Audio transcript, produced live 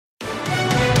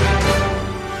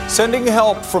sending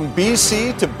help from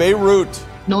BC to Beirut.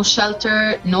 No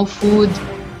shelter, no food,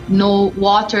 no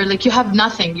water, like you have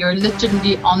nothing. You're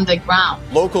literally on the ground.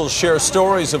 Locals share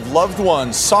stories of loved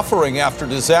ones suffering after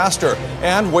disaster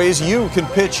and ways you can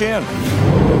pitch in.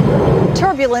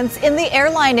 Turbulence in the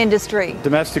airline industry.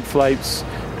 Domestic flights,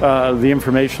 the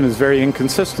information is very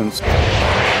inconsistent.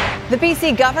 The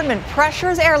BC government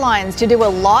pressures airlines to do a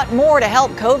lot more to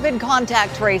help COVID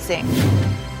contact tracing.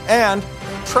 And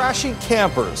trashy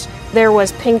campers. There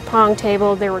was ping pong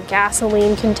table, there were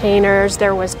gasoline containers,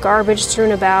 there was garbage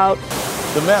strewn about.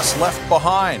 The mess left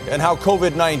behind and how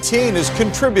COVID-19 is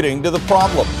contributing to the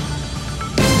problem.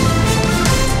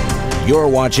 You're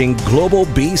watching Global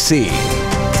BC.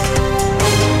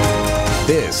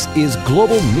 This is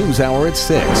Global News Hour at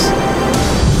 6.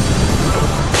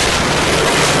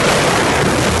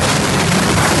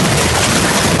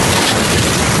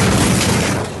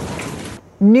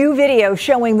 New video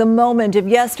showing the moment of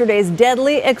yesterday's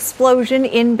deadly explosion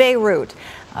in Beirut.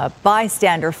 A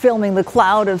bystander filming the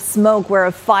cloud of smoke where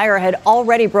a fire had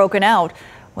already broken out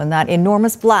when that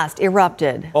enormous blast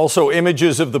erupted. Also,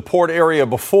 images of the port area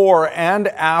before and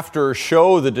after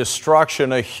show the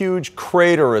destruction, a huge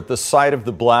crater at the site of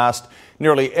the blast.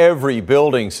 Nearly every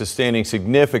building sustaining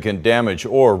significant damage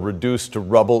or reduced to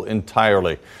rubble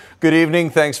entirely. Good evening.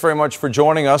 Thanks very much for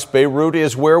joining us. Beirut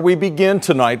is where we begin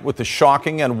tonight with the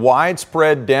shocking and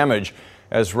widespread damage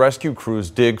as rescue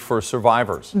crews dig for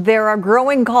survivors. There are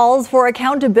growing calls for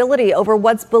accountability over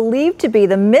what's believed to be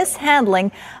the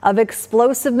mishandling of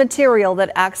explosive material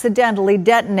that accidentally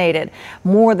detonated.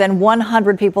 More than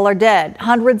 100 people are dead,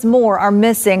 hundreds more are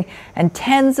missing, and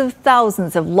tens of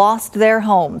thousands have lost their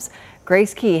homes.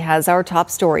 Grace Key has our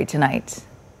top story tonight.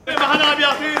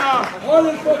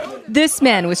 This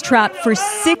man was trapped for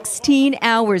 16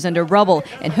 hours under rubble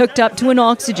and hooked up to an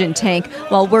oxygen tank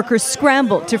while workers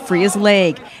scrambled to free his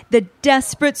leg. The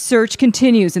desperate search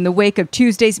continues in the wake of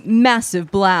Tuesday's massive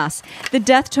blast. The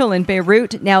death toll in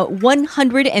Beirut now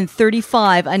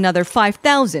 135. Another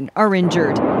 5,000 are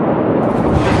injured.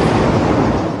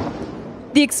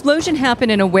 The explosion happened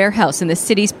in a warehouse in the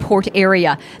city's port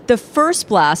area. The first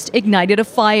blast ignited a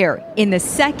fire. In the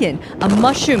second, a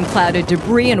mushroom cloud of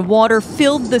debris and water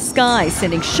filled the sky,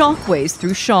 sending shockwaves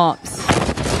through shops.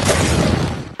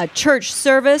 A church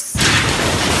service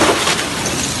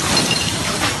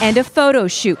and a photo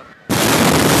shoot.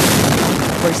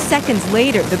 Where seconds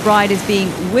later, the bride is being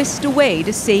whisked away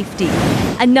to safety.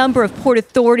 A number of port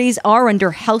authorities are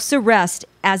under house arrest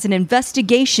as an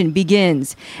investigation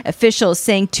begins. Officials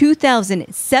saying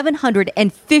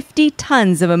 2,750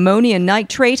 tons of ammonium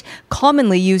nitrate,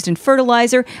 commonly used in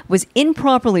fertilizer, was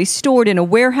improperly stored in a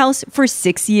warehouse for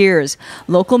 6 years.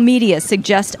 Local media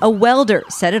suggest a welder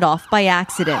set it off by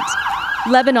accident.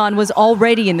 Lebanon was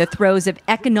already in the throes of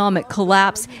economic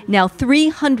collapse. Now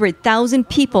 300,000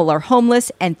 people are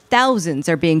homeless and thousands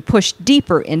are being pushed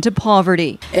deeper into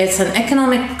poverty. It's an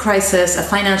economic crisis, a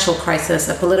financial crisis,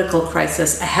 a political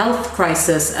crisis, a health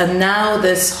crisis, and now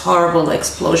this horrible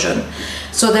explosion.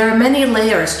 So there are many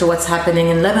layers to what's happening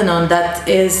in Lebanon that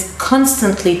is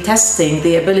constantly testing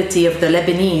the ability of the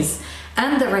Lebanese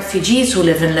and the refugees who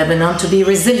live in Lebanon to be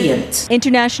resilient.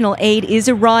 International aid is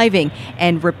arriving,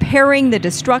 and repairing the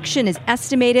destruction is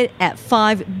estimated at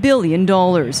 $5 billion.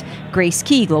 Grace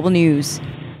Key, Global News.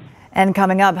 And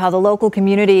coming up, how the local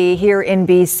community here in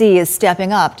BC is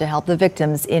stepping up to help the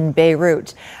victims in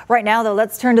Beirut. Right now, though,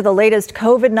 let's turn to the latest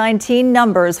COVID-19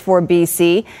 numbers for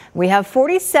BC. We have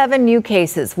 47 new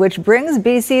cases, which brings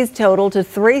BC's total to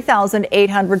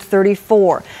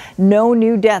 3,834. No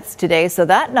new deaths today, so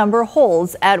that number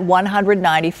holds at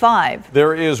 195.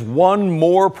 There is one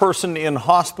more person in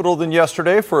hospital than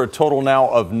yesterday for a total now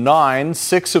of 9.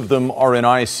 6 of them are in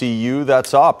ICU.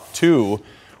 That's up 2.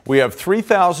 We have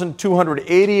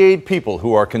 3,288 people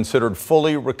who are considered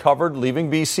fully recovered,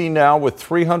 leaving BC now with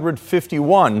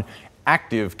 351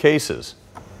 active cases.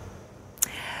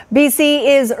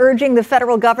 BC is urging the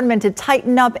federal government to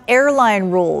tighten up airline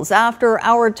rules after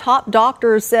our top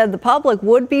doctors said the public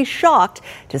would be shocked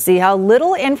to see how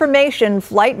little information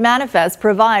flight manifests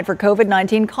provide for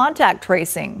COVID-19 contact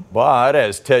tracing. But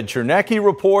as Ted Chernecki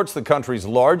reports, the country's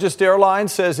largest airline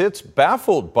says it's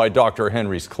baffled by Dr.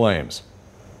 Henry's claims.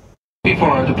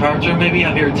 Before our departure, may we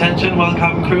have your attention while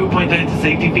cabin crew point out the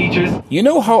safety features? You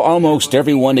know how almost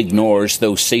everyone ignores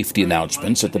those safety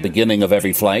announcements at the beginning of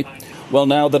every flight? Well,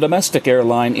 now the domestic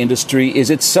airline industry is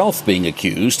itself being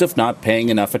accused of not paying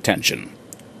enough attention.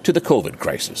 to the COVID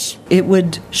crisis. It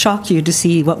would shock you to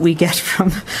see what we get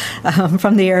from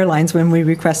the airlines when we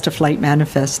request a flight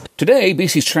manifest. Today,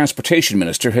 BC's Transportation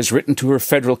Minister has written to her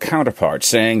federal counterpart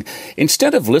saying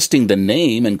instead of listing the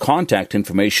name and contact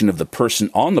information of the person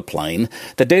on the plane,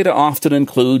 the data often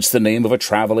includes the name of a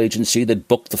travel agency that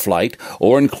booked the flight,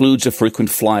 or includes a frequent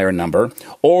flyer number,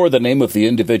 or the name of the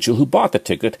individual who bought the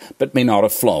ticket but may not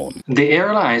have flown. The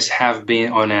airlines have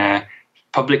been on a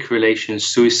public relations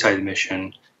suicide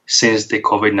mission since the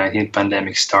COVID-19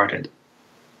 pandemic started.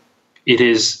 It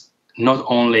is not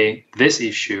only this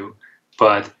issue,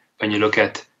 but when you look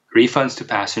at refunds to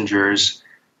passengers,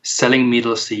 selling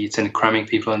middle seats and cramming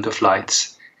people into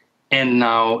flights, and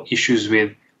now issues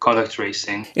with contact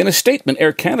tracing. In a statement,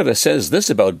 Air Canada says this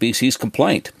about BC's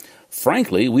complaint.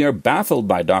 Frankly, we are baffled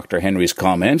by Dr. Henry's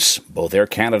comments. Both Air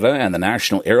Canada and the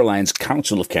National Airlines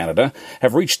Council of Canada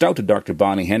have reached out to Dr.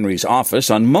 Bonnie Henry's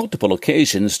office on multiple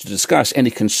occasions to discuss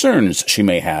any concerns she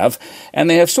may have, and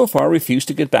they have so far refused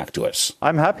to get back to us.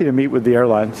 I'm happy to meet with the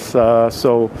airlines,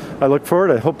 so I look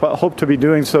forward. I hope to be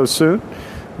doing so soon.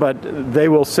 But they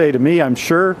will say to me, I'm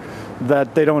sure,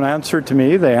 that they don't answer to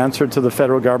me. They answer to the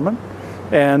federal government.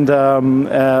 And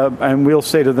we'll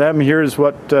say to them, here's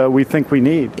what we think we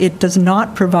need. It does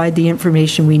not provide the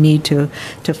information we need to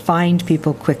find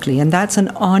people quickly, and that's an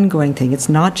ongoing thing. It's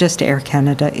not just Air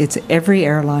Canada, it's every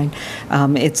airline.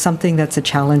 It's something that's a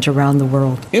challenge around the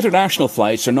world. International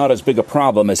flights are not as big a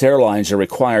problem as airlines are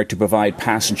required to provide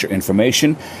passenger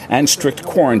information, and strict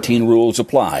quarantine rules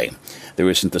apply. There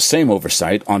isn't the same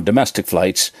oversight on domestic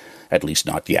flights, at least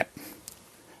not yet.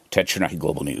 Ted Chernacki,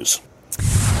 Global News.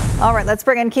 All right, let's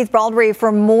bring in Keith Baldry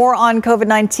for more on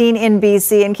COVID-19 in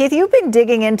BC. And Keith, you've been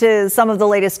digging into some of the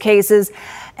latest cases,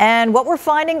 and what we're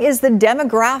finding is the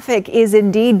demographic is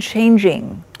indeed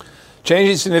changing.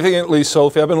 Changing significantly,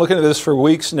 Sophie. I've been looking at this for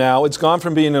weeks now. It's gone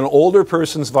from being an older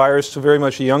person's virus to very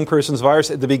much a young person's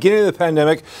virus. At the beginning of the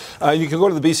pandemic, you can go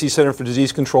to the BC Centre for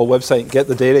Disease Control website and get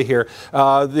the data here.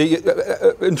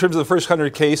 In terms of the first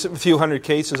few hundred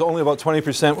cases, only about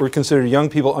 20% were considered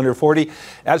young people under 40.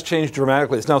 That's changed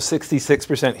dramatically. It's now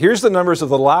 66%. Here's the numbers of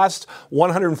the last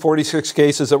 146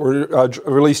 cases that were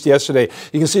released yesterday.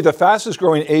 You can see the fastest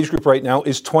growing age group right now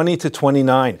is 20 to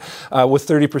 29, with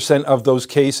 30% of those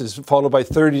cases, followed by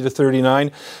 30 to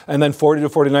 39, and then 40 to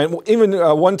 49. Even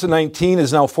 1 to 19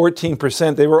 is now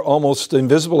 14%. They were almost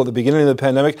invisible at the beginning of the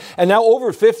pandemic. And now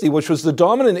over 50, which was the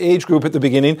dominant age group at the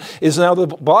beginning, is now the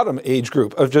bottom age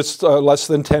group of just less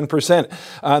than 10%.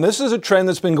 And this is a trend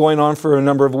that's been going on for a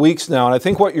number of weeks now. And I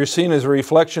think what you're seeing is a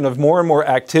reflection of more and more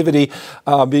activity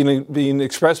being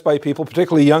expressed by people,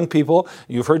 particularly young people.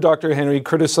 You've heard Dr. Henry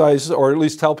criticize, or at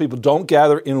least tell people, don't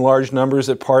gather in large numbers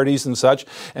at parties and such.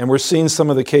 And we're seeing some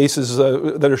of the cases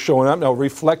that are showing up now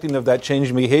reflecting of that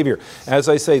changing behavior. As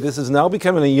I say, this is now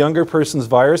becoming a younger person's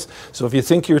virus. So if you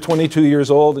think you're 22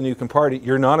 years old and you can party,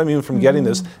 you're not immune from getting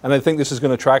this. And I think this is going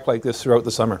to track like this throughout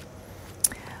the summer.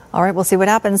 All right, we'll see what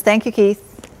happens. Thank you,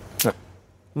 Keith.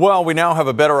 Well, we now have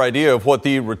a better idea of what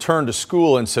the return to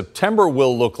school in September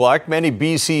will look like. Many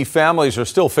BC families are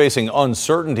still facing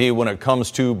uncertainty when it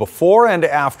comes to before and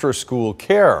after school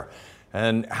care,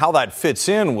 and how that fits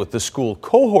in with the school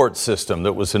cohort system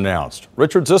that was announced.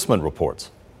 Richard Zisman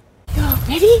reports.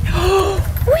 Ready?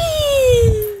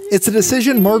 It's a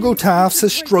decision Margot Tafts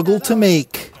has struggled to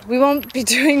make. We won't be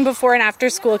doing before and after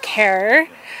school care.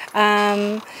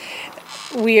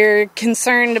 We're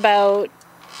concerned about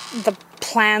the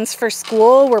plans for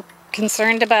school. We're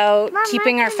concerned about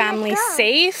keeping our families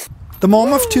safe. The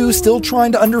mom of two still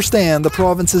trying to understand the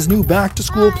province's new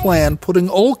back-to-school plan, putting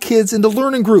all kids into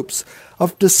learning groups,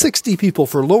 up to 60 people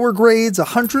for lower grades,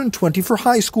 120 for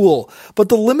high school. But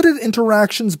the limited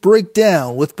interactions break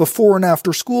down with before and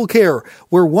after school care,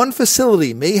 where one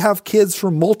facility may have kids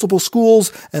from multiple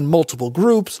schools and multiple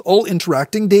groups, all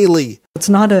interacting daily. It's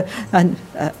not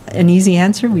an easy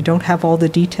answer. We don't have all the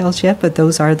details yet, but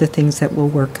those are the things that will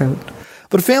work out.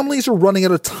 But families are running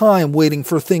out of time waiting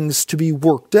for things to be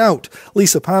worked out.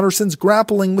 Lisa Patterson's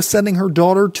grappling with sending her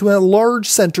daughter to a large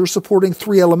center supporting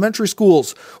 3 elementary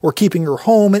schools, or keeping her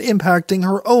home and impacting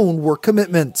her own work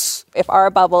commitments. If our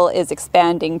bubble is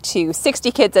expanding to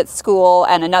 60 kids at school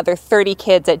and another 30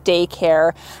 kids at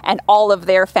daycare and all of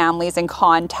their families and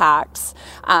contacts,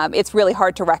 it's really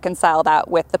hard to reconcile that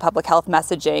with the public health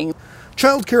messaging.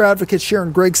 Childcare advocate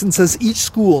Sharon Gregson says each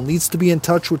school needs to be in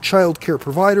touch with childcare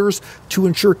providers to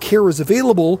ensure care is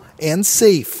available and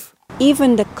safe.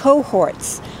 Even the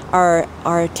cohorts are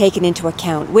taken into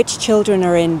account. Which children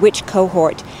are in which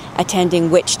cohort attending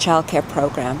which childcare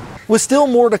program. With still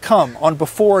more to come on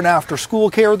before and after school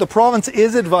care, the province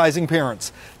is advising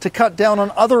parents to cut down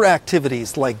on other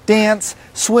activities like dance,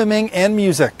 swimming, and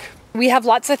music. We have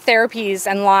lots of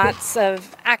therapies and lots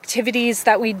of activities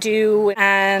that we do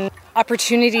and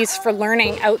opportunities for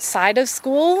learning outside of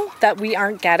school that we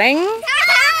aren't getting.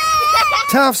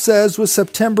 Taft says with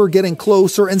September getting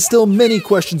closer and still many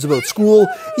questions about school,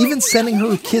 even sending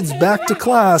her kids back to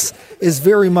class is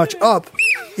very much up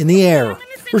in the air.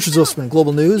 Richard Zussman,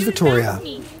 Global News, Victoria.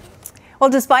 Well,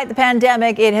 despite the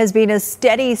pandemic, it has been a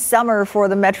steady summer for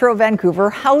the Metro Vancouver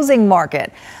housing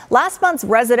market. Last month's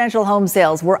residential home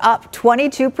sales were up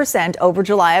 22% over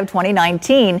July of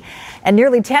 2019 and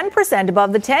nearly 10%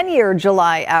 above the 10-year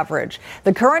July average.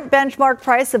 The current benchmark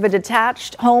price of a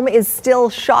detached home is still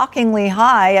shockingly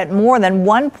high at more than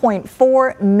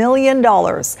 $1.4 million.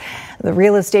 The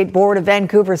Real Estate Board of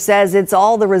Vancouver says it's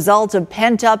all the result of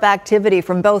pent-up activity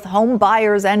from both home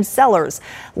buyers and sellers.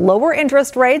 Lower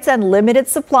interest rates and limited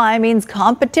supply means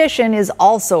competition is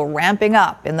also ramping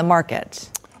up in the market.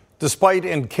 Despite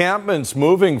encampments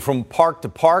moving from park to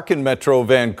park in Metro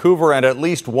Vancouver and at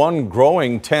least one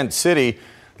growing tent city,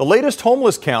 the latest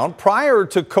homeless count prior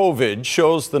to COVID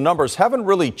shows the numbers haven't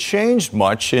really changed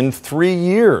much in 3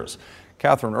 years.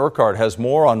 Catherine Urquhart has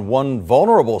more on one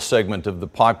vulnerable segment of the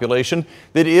population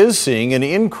that is seeing an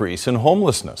increase in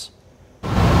homelessness.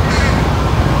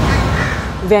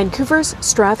 Vancouver's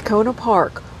Strathcona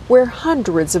Park, where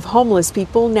hundreds of homeless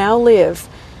people now live.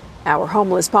 Our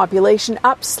homeless population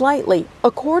up slightly,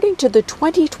 according to the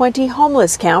 2020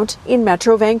 homeless count in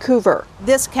Metro Vancouver.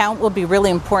 This count will be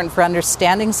really important for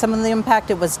understanding some of the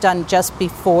impact. It was done just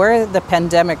before the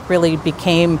pandemic really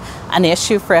became an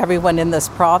issue for everyone in this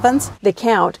province. The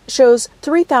count shows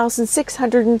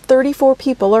 3,634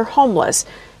 people are homeless,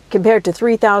 compared to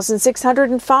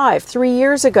 3,605 3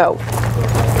 years ago.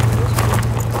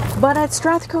 But at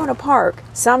Strathcona Park,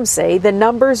 some say the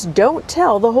numbers don't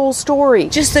tell the whole story.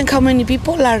 Just think how many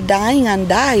people are dying and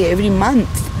die every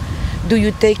month. Do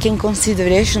you take in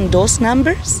consideration those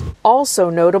numbers?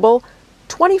 Also notable,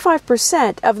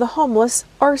 25% of the homeless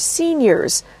are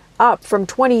seniors, up from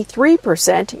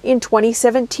 23% in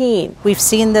 2017. We've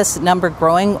seen this number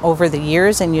growing over the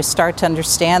years, and you start to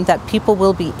understand that people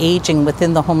will be aging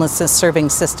within the homelessness serving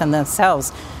system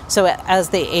themselves. So as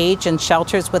they age in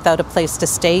shelters without a place to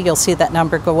stay, you'll see that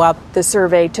number go up. The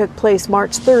survey took place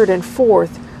March 3rd and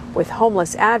 4th, with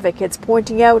homeless advocates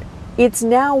pointing out it's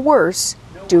now worse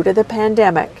due to the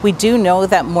pandemic. We do know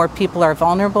that more people are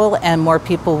vulnerable and more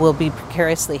people will be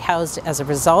precariously housed as a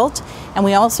result. And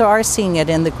we also are seeing it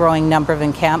in the growing number of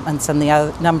encampments and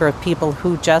the number of people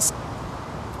who just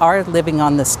are living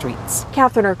on the streets.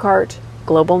 Catherine Urquhart,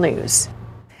 Global News.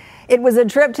 It was a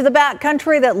trip to the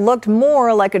backcountry that looked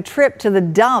more like a trip to the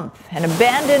dump. An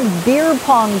abandoned beer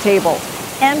pong table,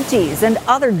 empties and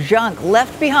other junk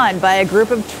left behind by a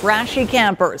group of trashy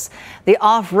campers. The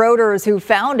off-roaders who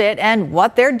found it and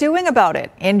what they're doing about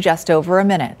it in just over a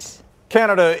minute.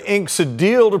 Canada inks a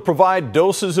deal to provide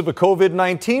doses of a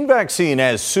COVID-19 vaccine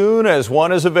as soon as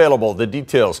one is available. The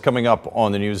details coming up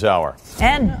on the News Hour.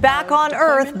 And back on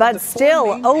Earth, but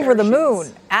still over the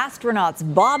moon. Astronauts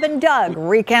Bob and Doug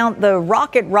recount the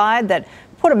rocket ride that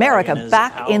put America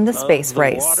back in the space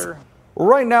race.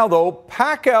 Right now, though,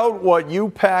 pack out what you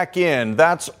pack in.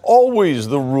 That's always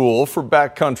the rule for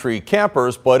backcountry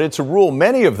campers, but it's a rule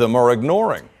many of them are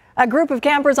ignoring. A group of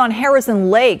campers on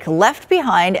Harrison Lake left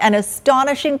behind an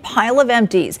astonishing pile of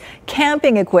empties,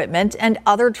 camping equipment, and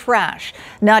other trash.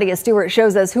 Nadia Stewart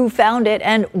shows us who found it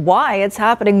and why it's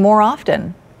happening more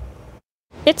often.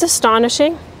 It's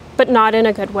astonishing, but not in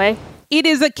a good way. It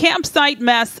is a campsite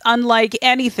mess unlike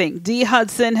anything Dee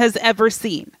Hudson has ever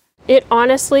seen. It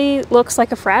honestly looks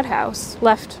like a frat house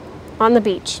left on the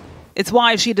beach. It's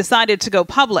why she decided to go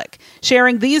public,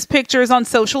 sharing these pictures on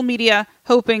social media,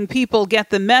 hoping people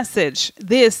get the message.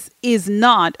 This is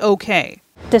not okay.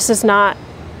 This does not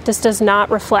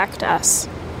reflect us.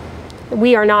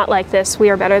 We are not like this. We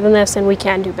are better than this, and we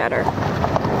can do better.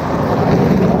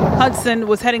 Hudson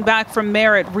was heading back from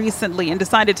Merritt recently and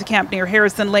decided to camp near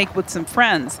Harrison Lake with some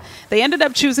friends. They ended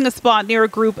up choosing a spot near a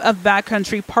group of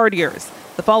backcountry partiers.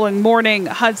 The following morning,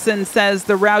 Hudson says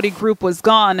the rowdy group was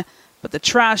gone, but the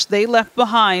trash they left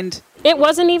behind. It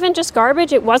wasn't even just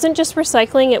garbage. It wasn't just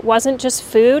recycling. It wasn't just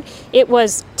food. It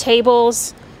was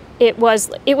tables. It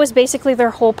was basically their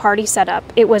whole party setup.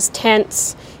 It was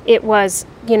tents. It was,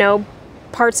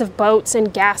 parts of boats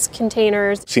and gas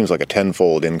containers. Seems like a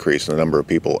tenfold increase in the number of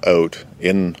people out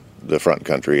in the front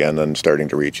country and then starting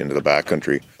to reach into the back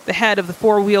country. The head of the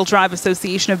Four-Wheel Drive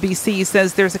Association of BC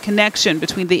says there's a connection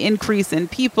between the increase in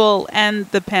people and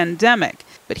the pandemic.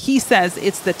 But he says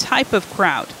it's the type of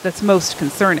crowd that's most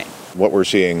concerning. What we're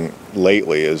seeing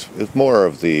lately is more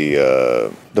of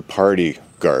the party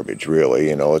garbage, really.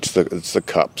 You know, it's the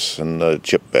cups and the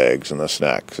chip bags and the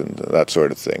snacks and that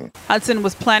sort of thing. Hudson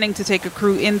was planning to take a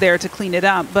crew in there to clean it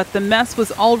up, but the mess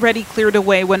was already cleared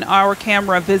away when our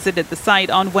camera visited the site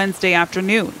on Wednesday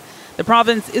afternoon. The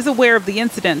province is aware of the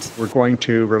incident. We're going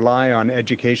to rely on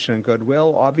education and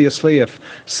goodwill. Obviously, if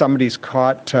somebody's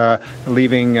caught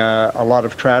leaving a lot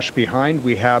of trash behind,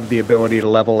 we have the ability to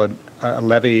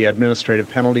levy administrative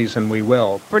penalties, and we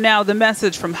will. For now, the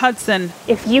message from Hudson: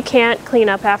 if you can't clean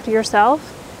up after yourself,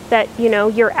 that,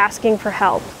 you're asking for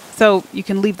help. So you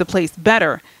can leave the place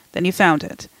better than you found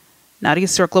it. Nadia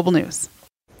Stewart, Global News.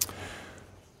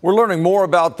 We're learning more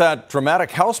about that dramatic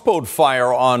houseboat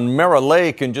fire on Mara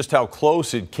Lake and just how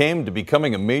close it came to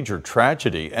becoming a major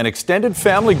tragedy. An extended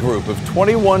family group of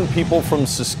 21 people from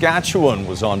Saskatchewan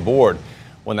was on board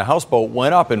when the houseboat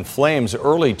went up in flames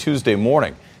early Tuesday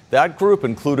morning. That group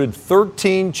included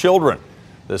 13 children.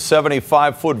 The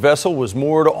 75-foot vessel was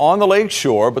moored on the lake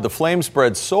shore, but the flames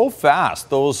spread so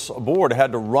fast those aboard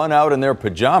had to run out in their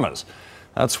pajamas.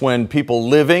 That's when people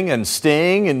living and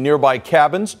staying in nearby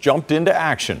cabins jumped into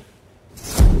action.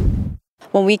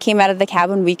 When we came out of the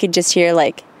cabin, we could just hear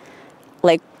like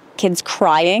kids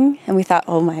crying, and we thought,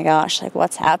 oh my gosh,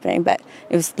 what's happening? But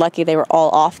it was lucky they were all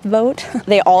off the boat.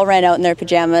 They all ran out in their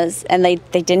pajamas, and they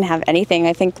didn't have anything.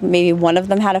 I think maybe one of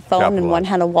them had a phone and one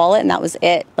had a wallet, and that was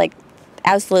it.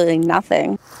 Absolutely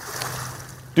nothing.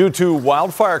 Due to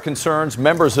wildfire concerns,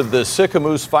 members of the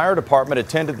Sicamous Fire Department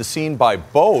attended the scene by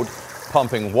boat,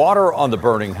 pumping water on the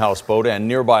burning houseboat and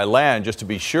nearby land just to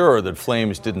be sure that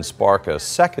flames didn't spark a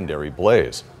secondary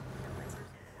blaze.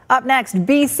 Up next,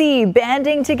 BC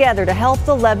banding together to help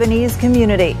the Lebanese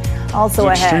community. Also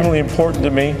It's ahead. extremely important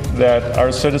to me that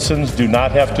our citizens do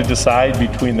not have to decide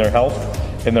between their health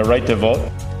and their right to vote.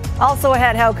 Also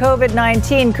ahead, how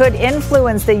COVID-19 could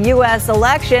influence the U.S.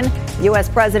 election. U.S.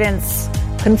 president's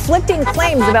conflicting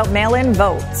claims about mail-in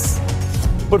votes.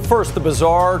 But first, the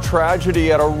bizarre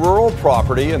tragedy at a rural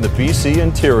property in the BC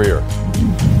interior.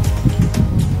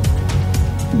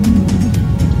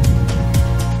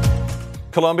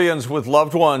 Colombians with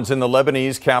loved ones in the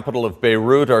Lebanese capital of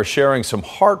Beirut are sharing some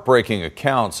heartbreaking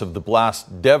accounts of the blast's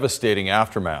devastating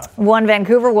aftermath. One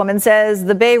Vancouver woman says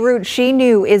the Beirut she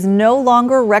knew is no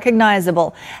longer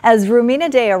recognizable. As Rumina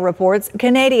Dea reports,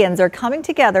 Canadians are coming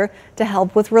together to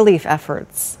help with relief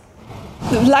efforts.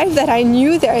 The life that I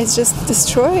knew there is just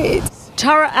destroyed.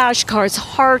 Tara Ashkar's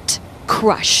heart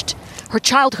crushed. Her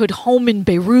childhood home in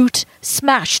Beirut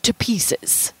smashed to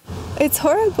pieces. It's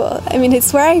horrible. I mean,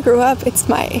 it's where I grew up. It's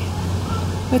my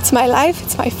life.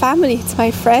 It's my family. It's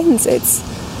my friends. It's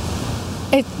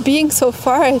being so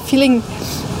far, feeling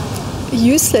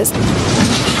useless.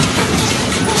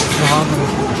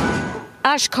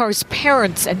 Ashkar's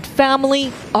parents and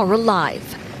family are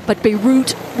alive, but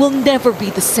Beirut will never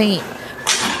be the same.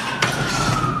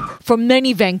 For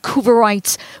many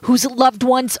Vancouverites whose loved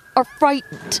ones are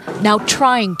frightened, now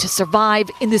trying to survive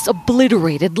in this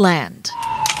obliterated land.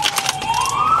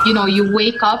 You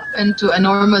wake up into a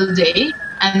normal day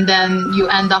and then you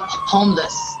end up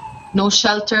homeless. No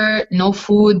shelter, no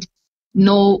food,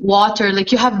 no water.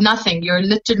 You have nothing. You're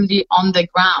literally on the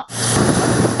ground.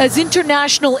 As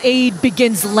international aid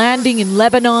begins landing in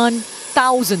Lebanon,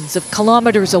 thousands of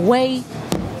kilometers away,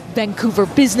 Vancouver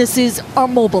businesses are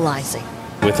mobilizing.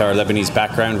 With our Lebanese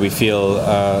background, we feel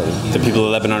the people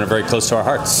of Lebanon are very close to our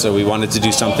hearts, so we wanted to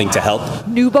do something to help.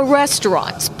 Nuba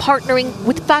Restaurants partnering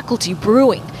with Faculty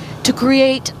Brewing to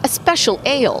create a special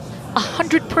ale,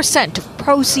 100% of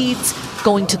proceeds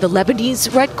going to the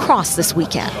Lebanese Red Cross this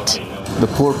weekend. The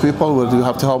poor people, you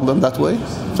have to help them that way,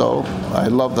 so I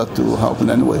love that to help in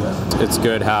any way. It's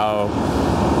good how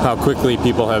quickly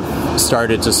people have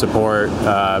started to support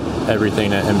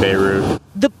everything in Beirut.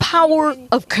 The power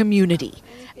of community.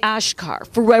 Ashkar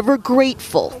forever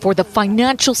grateful for the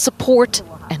financial support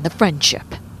and the friendship.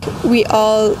 We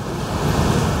all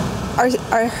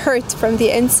are hurt from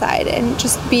the inside, and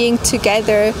just being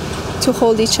together to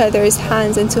hold each other's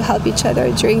hands and to help each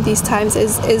other during these times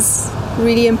is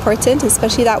really important,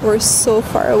 especially that we're so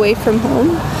far away from home.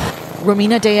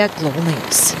 Rumina Dea, Global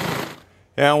News.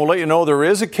 And we'll let you know there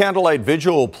is a candlelight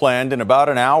vigil planned in about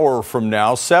an hour from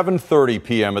now, 7:30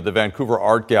 p.m. at the Vancouver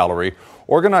Art Gallery.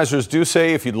 Organizers do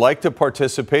say if you'd like to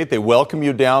participate, they welcome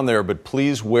you down there, but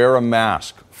please wear a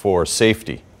mask for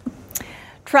safety.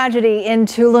 Tragedy in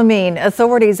Tulameen.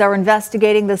 Authorities are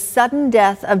investigating the sudden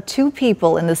death of 2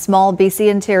 people in the small BC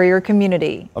interior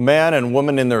community. A man and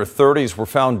woman in their 30s were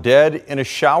found dead in a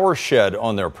shower shed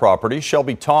on their property.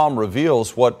 Shelby Tom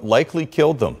reveals what likely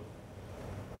killed them.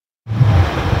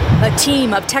 A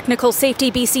team of Technical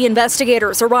Safety BC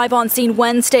investigators arrive on scene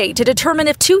Wednesday to determine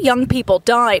if 2 young people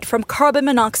died from carbon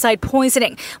monoxide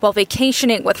poisoning while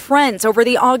vacationing with friends over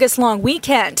the August-long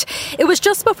weekend. It was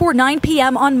just before 9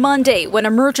 p.m. on Monday when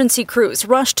emergency crews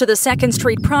rushed to the 2nd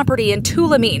Street property in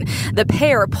Tulameen. The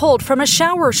pair pulled from a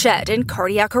shower shed in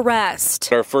cardiac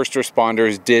arrest. Our first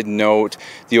responders did note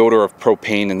the odor of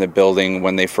propane in the building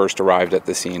when they first arrived at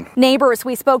the scene. Neighbors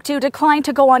we spoke to declined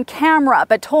to go on camera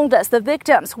but told us the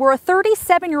victims were a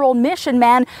 37-year-old Mission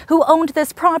man who owned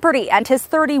this property and his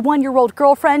 31-year-old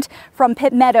girlfriend from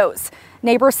Pitt Meadows.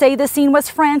 Neighbors say the scene was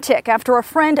frantic after a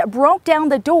friend broke down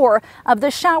the door of the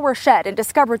shower shed and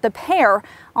discovered the pair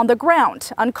on the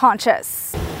ground,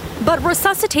 unconscious. But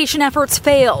resuscitation efforts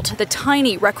failed. The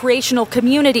tiny recreational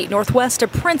community northwest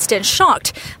of Princeton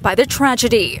shocked by the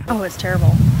tragedy. Oh, it's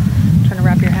terrible. Trying to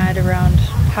wrap your head around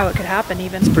how it could happen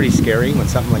even. It's pretty scary when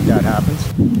something like that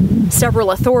happens.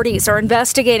 Several authorities are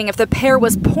investigating if the pair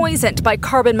was poisoned by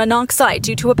carbon monoxide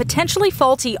due to a potentially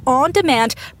faulty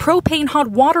on-demand propane hot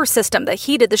water system that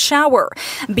heated the shower.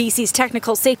 BC's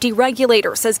technical safety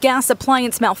regulator says gas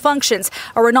appliance malfunctions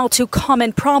are an all too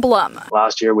common problem.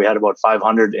 Last year we had about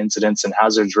 500 incidents and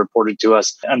hazards reported to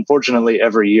us. Unfortunately,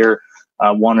 every year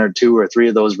 1 or 2 or 3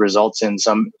 of those results in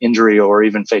some injury or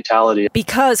even fatality.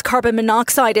 Because carbon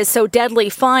monoxide is so deadly,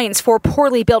 fines for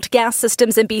poorly built gas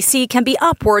systems in BC can be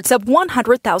upwards of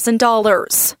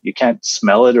 $100,000. You can't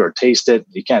smell it or taste it.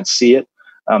 You can't see it.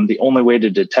 The only way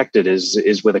to detect it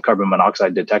is with a carbon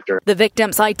monoxide detector. The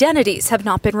victims' identities have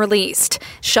not been released.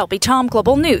 Shelby Tom,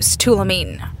 Global News,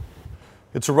 Tulameen.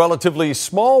 It's a relatively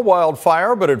small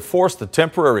wildfire, but it forced the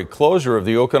temporary closure of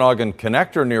the Okanagan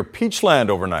Connector near Peachland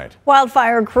overnight.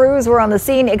 Wildfire crews were on the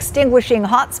scene extinguishing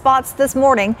hot spots this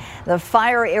morning. The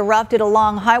fire erupted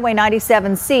along Highway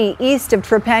 97C east of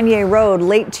Trepanier Road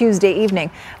late Tuesday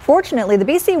evening. Fortunately, the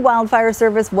BC Wildfire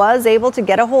Service was able to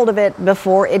get a hold of it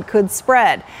before it could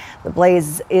spread. The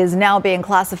blaze is now being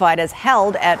classified as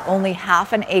held at only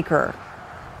half an acre.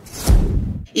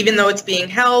 Even though it's being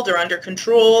held or under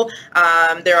control,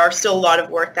 there are still a lot of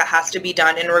work that has to be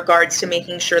done in regards to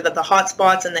making sure that the hot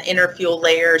spots and the inner fuel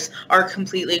layers are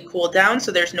completely cooled down, so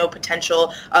there's no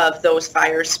potential of those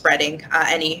fires spreading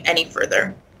any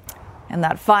further. And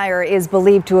that fire is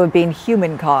believed to have been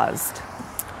human-caused.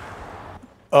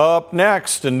 Up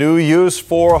next, a new use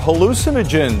for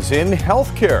hallucinogens in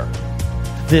healthcare.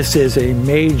 This is a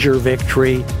major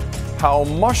victory. How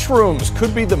mushrooms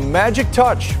could be the magic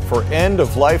touch for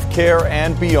end-of-life care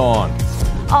and beyond.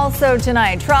 Also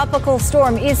tonight, Tropical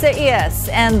Storm Isaias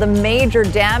and the major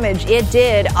damage it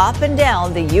did up and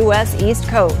down the U.S. East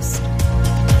Coast.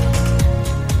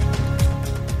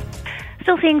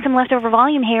 Still seeing some leftover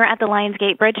volume here at the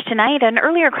Lionsgate Bridge tonight. An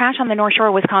earlier crash on the North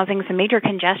Shore was causing some major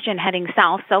congestion heading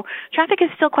south, so traffic is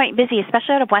still quite busy,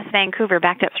 especially out of West Vancouver,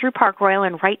 backed up through Park Royal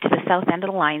and right to the south end of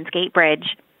the Lionsgate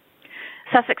Bridge.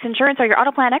 Sussex Insurance are your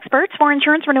auto plan experts for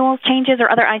insurance renewals, changes, or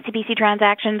other ICBC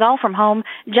transactions, all from home.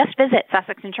 Just visit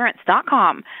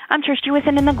sussexinsurance.com. I'm Trish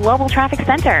Jewison in the Global Traffic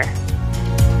Center.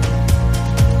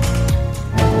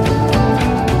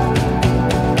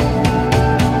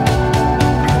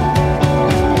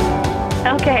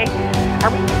 Okay.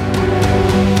 Are we...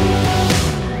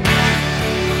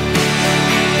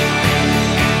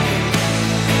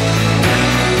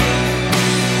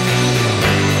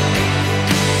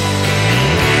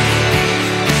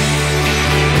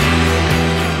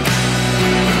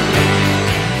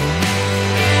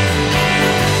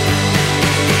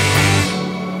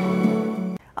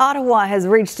 Ottawa has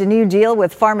reached a new deal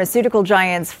with pharmaceutical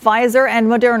giants Pfizer and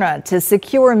Moderna to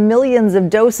secure millions of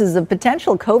doses of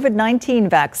potential COVID-19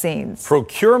 vaccines.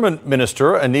 Procurement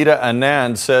Minister Anita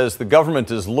Anand says the government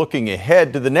is looking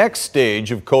ahead to the next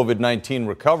stage of COVID-19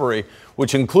 recovery,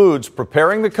 which includes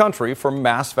preparing the country for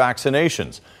mass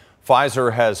vaccinations.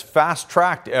 Pfizer has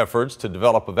fast-tracked efforts to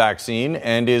develop a vaccine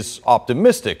and is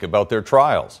optimistic about their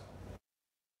trials.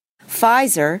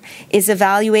 Pfizer is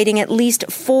evaluating at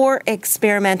least 4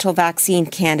 experimental vaccine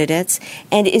candidates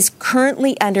and is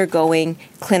currently undergoing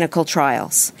clinical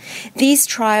trials. These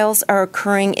trials are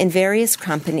occurring in various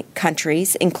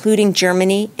countries, including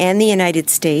Germany and the United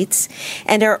States,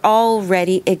 and are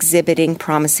already exhibiting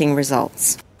promising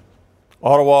results.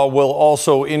 Ottawa will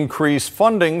also increase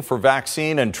funding for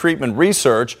vaccine and treatment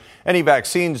research. Any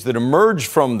vaccines that emerge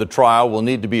from the trial will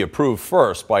need to be approved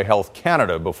first by Health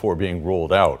Canada before being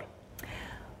rolled out.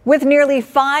 With nearly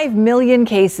 5 million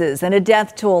cases and a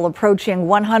death toll approaching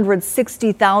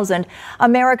 160,000,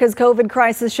 America's COVID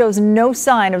crisis shows no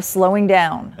sign of slowing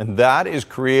down. And that is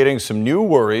creating some new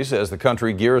worries as the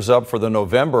country gears up for the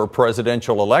November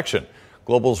presidential election.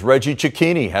 Global's Reggie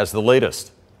Cecchini has the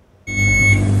latest.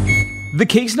 The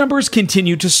case numbers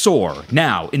continue to soar,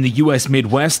 now in the U.S.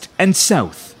 Midwest and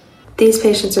South. These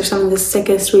patients are some of the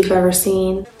sickest we've ever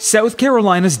seen. South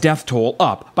Carolina's death toll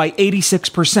up by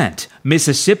 86%.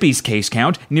 Mississippi's case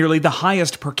count nearly the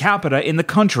highest per capita in the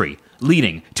country,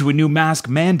 leading to a new mask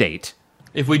mandate.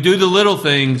 If we do the little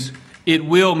things, it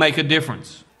will make a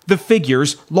difference. The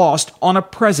figures lost on a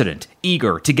president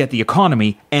eager to get the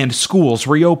economy and schools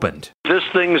reopened. This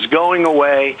thing's going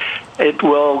away. It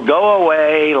will go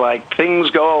away like things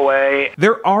go away.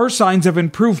 There are signs of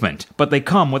improvement, but they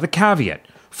come with a caveat.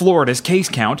 Florida's case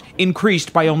count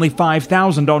increased by only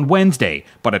 5,000 on Wednesday,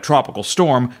 but a tropical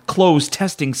storm closed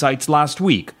testing sites last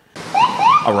week.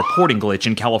 A reporting glitch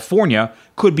in California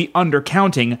could be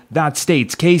undercounting that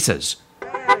state's cases.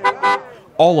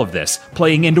 All of this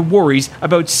playing into worries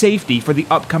about safety for the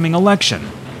upcoming election.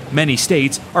 Many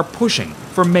states are pushing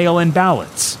for mail-in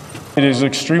ballots. It is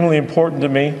extremely important to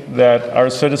me that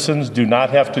our citizens do not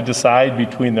have to decide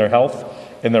between their health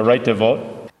and their right to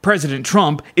vote. President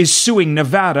Trump is suing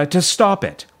Nevada to stop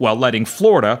it, while letting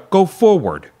Florida go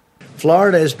forward.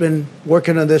 Florida has been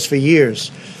working on this for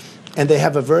years, and they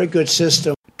have a very good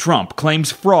system. Trump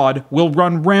claims fraud will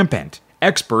run rampant.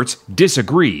 Experts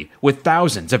disagree, with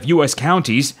thousands of U.S.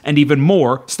 counties and even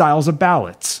more styles of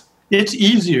ballots. It's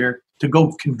easier to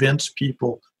go convince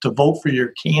people to vote for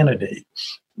your candidate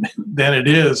than it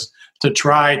is to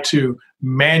try to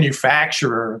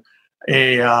manufacture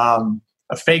a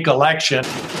fake election.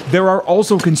 There are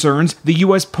also concerns the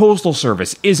U.S. Postal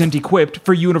Service isn't equipped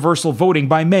for universal voting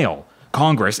by mail.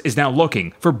 Congress is now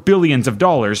looking for billions of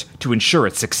dollars to ensure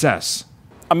its success.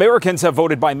 Americans have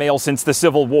voted by mail since the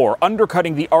Civil War,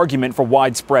 undercutting the argument for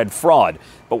widespread fraud.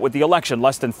 But with the election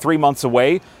less than 3 months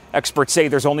away, experts say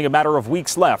there's only a matter of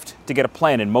weeks left to get a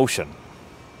plan in motion.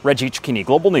 Reggie Cicchini,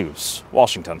 Global News,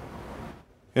 Washington.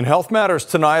 In Health Matters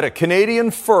tonight, a Canadian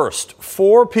first.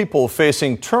 4 people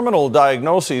facing terminal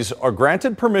diagnoses are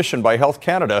granted permission by Health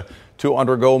Canada to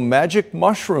undergo magic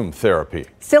mushroom therapy.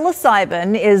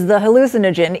 Psilocybin is the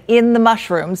hallucinogen in the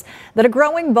mushrooms that a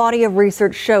growing body of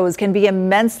research shows can be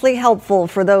immensely helpful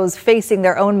for those facing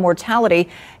their own mortality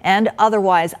and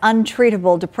otherwise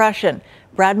untreatable depression.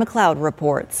 Brad McLeod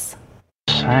reports.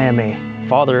 I am a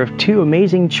father of 2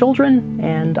 amazing children,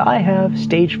 and I have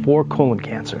stage 4 colon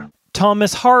cancer.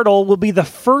 Thomas Hartle will be the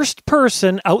first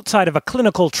person outside of a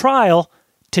clinical trial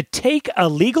to take a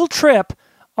legal trip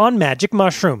on magic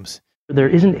mushrooms. There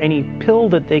isn't any pill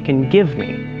that they can give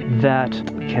me that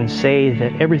can say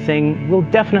that everything will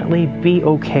definitely be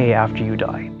okay after you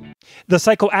die. The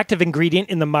psychoactive ingredient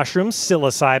in the mushrooms,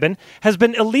 psilocybin, has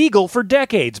been illegal for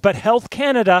decades, but Health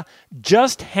Canada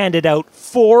just handed out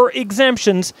 4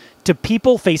 exemptions to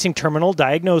people facing terminal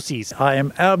diagnoses. I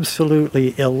am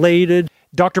absolutely elated.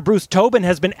 Dr. Bruce Tobin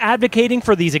has been advocating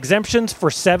for these exemptions for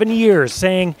 7 years,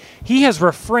 saying he has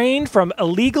refrained from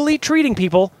illegally treating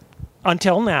people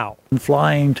until now.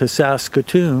 Flying to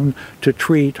Saskatoon to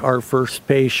treat our first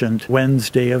patient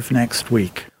Wednesday of next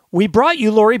week. We brought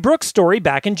you Lori Brooks' story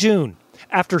back in June.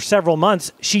 After several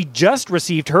months, she just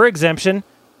received her exemption,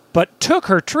 but took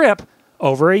her trip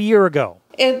over a year ago.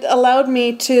 It allowed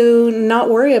me to not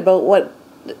worry about what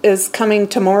is coming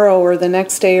tomorrow or the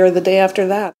next day or the day after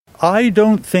that. I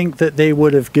don't think that they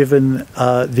would have given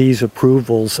these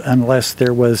approvals unless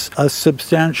there was a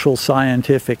substantial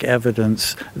scientific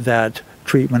evidence that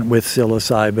treatment with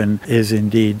psilocybin is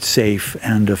indeed safe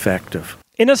and effective.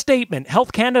 In a statement,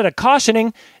 Health Canada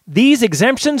cautioning these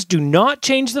exemptions do not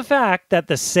change the fact that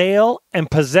the sale and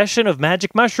possession of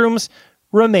magic mushrooms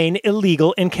remain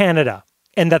illegal in Canada,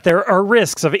 and that there are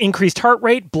risks of increased heart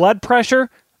rate, blood pressure,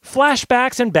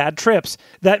 flashbacks, and bad trips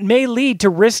that may lead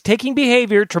to risk-taking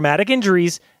behavior, traumatic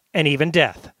injuries, and even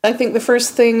death. I think the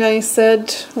first thing I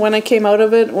said when I came out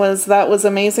of it was that was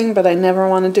amazing, but I never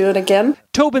want to do it again.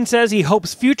 Tobin says he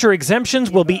hopes future exemptions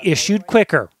will be issued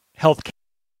quicker. Health Canada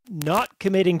not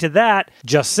committing to that,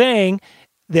 just saying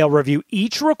they'll review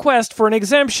each request for an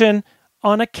exemption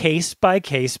on a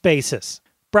case-by-case basis.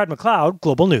 Brad McLeod,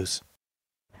 Global News.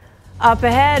 Up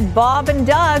ahead, Bob and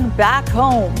Doug back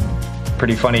home.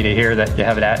 Pretty funny to hear that you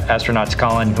have astronauts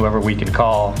calling whoever we can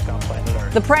call.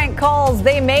 The prank calls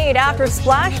they made after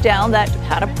splashdown that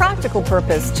had a practical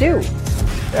purpose, too.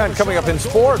 And coming up in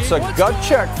sports, a gut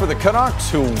check for the Canucks,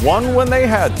 who won when they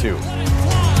had to.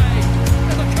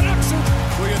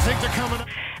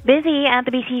 Busy at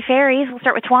the BC Ferries. We'll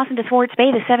start with Tsawwassen to Swartz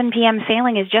Bay. The 7 p.m.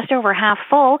 sailing is just over half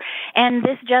full, and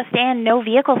this just in, no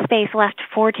vehicle space left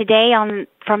for today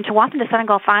from Tsawwassen to Southern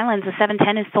Gulf Islands. The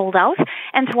 7:10 is sold out,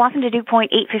 and Tsawwassen to Dew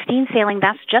Point 8:15 sailing,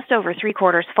 that's just over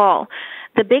 3/4 full.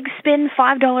 The Big Spin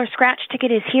 $5 scratch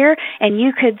ticket is here, and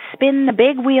you could spin the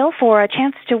big wheel for a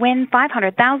chance to win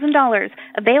 $500,000.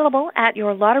 Available at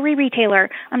your lottery retailer.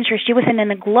 I'm Trish Jewison in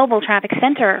the Global Traffic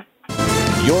Center.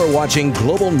 You're watching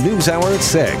Global News Hour at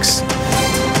 6.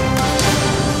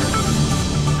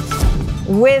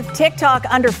 With TikTok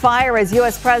under fire as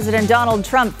U.S. President Donald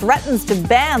Trump threatens to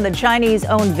ban the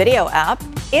Chinese-owned video app,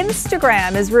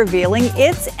 Instagram is revealing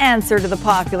its answer to the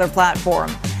popular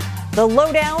platform. The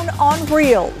lowdown on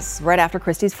Reels, right after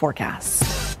Christy's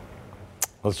forecast.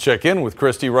 Let's check in with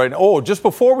Christy right now. Oh, just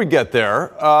before we get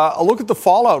there, a look at the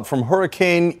fallout from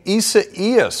Hurricane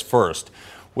Isaias first,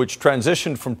 which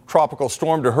transitioned from tropical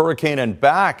storm to hurricane and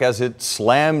back as it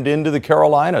slammed into the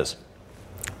Carolinas.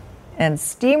 And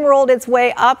steamrolled its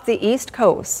way up the East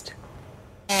Coast.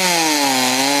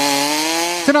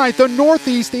 Tonight, the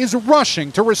Northeast is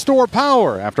rushing to restore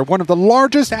power after one of the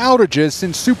largest outages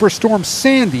since Superstorm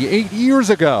Sandy 8 years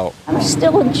ago. I'm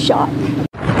still in shock.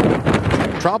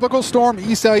 Tropical storm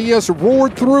Isaias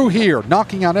roared through here,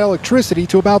 knocking out electricity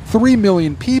to about 3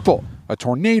 million people. A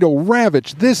tornado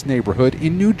ravaged this neighborhood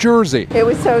in New Jersey. It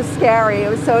was so scary. It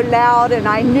was so loud, and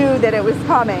I knew that it was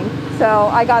coming. So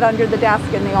I got under the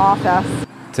desk in the office.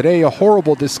 Today, a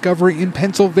horrible discovery in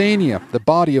Pennsylvania. The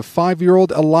body of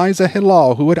 5-year-old Eliza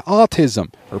Hilal, who had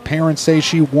autism. Her parents say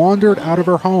she wandered out of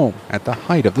her home at the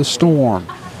height of the storm.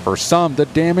 For some, the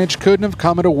damage couldn't have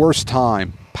come at a worse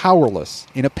time. Powerless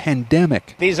in a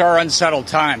pandemic. These are unsettled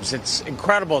times. It's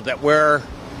incredible that we're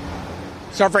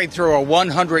suffering through a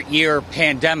 100-year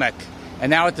pandemic, and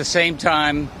now at the same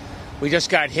time, we just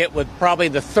got hit with probably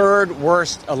the third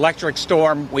worst electric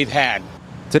storm we've had.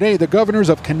 Today, the governors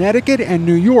of Connecticut and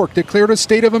New York declared a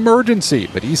state of emergency,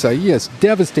 but Isaias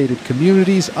devastated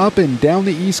communities up and down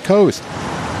the East Coast.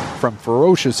 From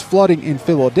ferocious flooding in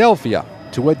Philadelphia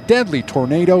to a deadly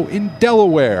tornado in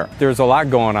Delaware. There's a lot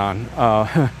going on.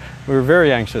 We were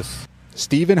very anxious.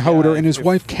 Stephen Hoder and his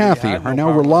wife Kathy are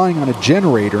now relying on a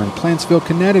generator in Plantsville,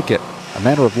 Connecticut, a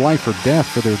matter of life or death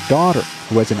for their daughter,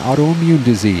 who has an autoimmune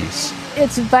disease.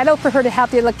 It's vital for her to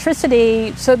have the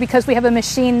electricity, so because we have a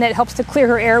machine that helps to clear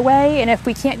her airway, and if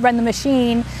we can't run the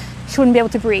machine, she wouldn't be able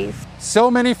to breathe. So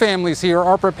many families here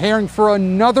are preparing for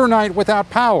another night without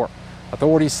power.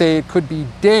 Authorities say it could be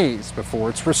days before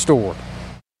it's restored.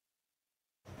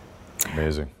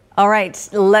 Amazing. All right,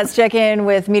 let's check in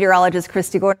with meteorologist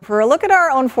Christy Gordon for a look at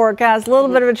our own forecast. A little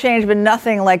bit of a change, but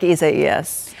nothing like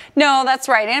Isaias. No, that's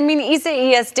right. I mean,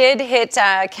 Isaias did hit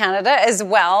Canada as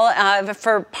well.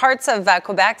 For parts of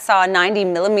Quebec, saw 90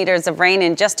 millimeters of rain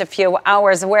in just a few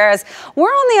hours, whereas we're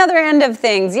on the other end of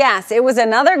things. Yes, it was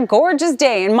another gorgeous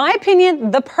day. In my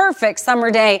opinion, the perfect summer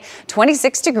day.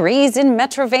 26 degrees in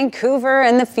Metro Vancouver,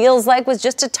 and the feels like was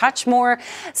just a touch more.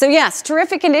 So yes,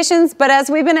 terrific conditions, but as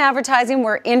we've been advertising,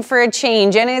 we're in for a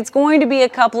change, and it's going to be a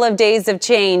couple of days of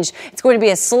change. It's going to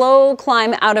be a slow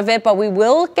climb out of it, but we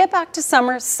will get back to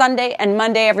summer Sunday and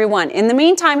Monday, everyone. In the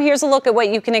meantime, here's a look at what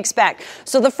you can expect.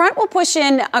 So the front will push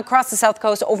in across the south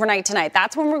coast overnight tonight.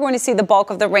 That's when we're going to see the bulk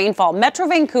of the rainfall. Metro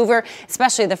Vancouver,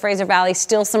 especially the Fraser Valley,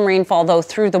 still some rainfall, though,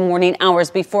 through the morning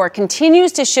hours before it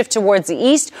continues to shift towards the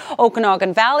east.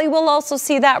 Okanagan Valley will also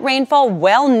see that rainfall.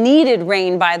 Well-needed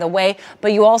rain, by the way,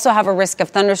 but you also have a risk of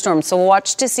thunderstorms. So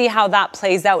watch to see how that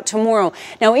plays out tomorrow.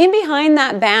 Now, in behind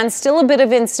that band, still a bit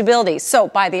of instability. So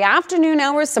by the afternoon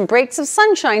hours, some breaks of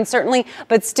sunshine, certainly,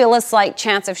 but still a slight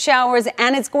chance of showers,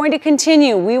 and it's going to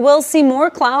continue. We will see more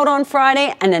cloud on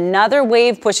Friday, and another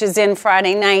wave pushes in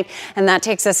Friday night, and that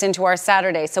takes us into our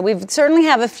Saturday. So we certainly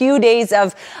have a few days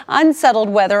of unsettled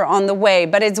weather on the way,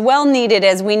 but it's well needed,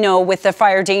 as we know, with the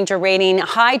fire danger rating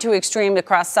high to extreme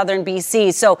across southern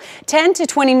BC. So 10 to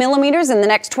 20 millimeters in the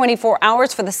next 24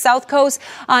 hours for the south coast.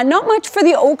 Not much for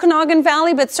the Okanagan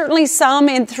Valley, but certainly some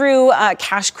in through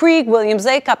Cache Creek, Williams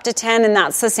Lake, up to 10, and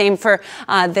that's the same for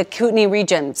the Kootenay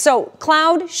region. So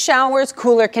cloud, showers,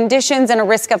 cooler conditions, and a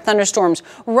risk of thunderstorms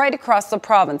right across the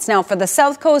province. Now, for the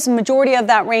south coast, majority of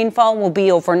that rainfall will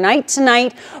be overnight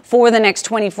tonight. For the next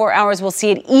 24 hours, we'll see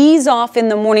it ease off in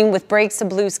the morning with breaks of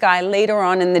blue sky later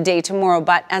on in the day tomorrow.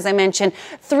 But as I mentioned,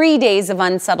 3 days of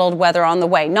unsettled weather on the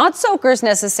way. Not soakers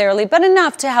necessarily, but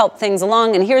enough to help things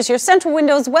along. And here's your Central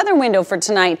Windows weather window for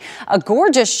tonight. A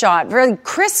gorgeous shot, very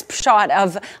crisp shot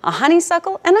of a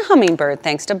honeysuckle and a hummingbird,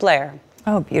 thanks to Blair.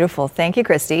 Oh, beautiful. Thank you,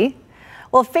 Christy.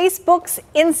 Well, Facebook's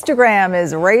Instagram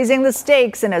is raising the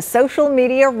stakes in a social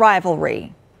media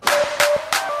rivalry.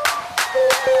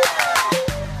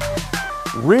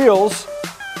 Reels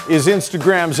is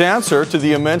Instagram's answer to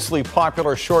the immensely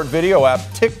popular short video app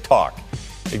TikTok.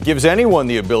 It gives anyone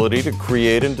the ability to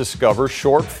create and discover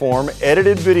short-form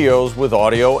edited videos with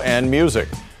audio and music.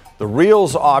 The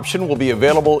Reels option will be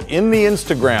available in the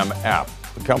Instagram app.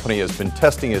 The company has been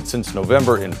testing it since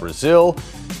November in Brazil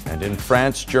and in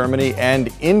France, Germany, and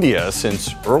India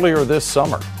since earlier this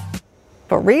summer.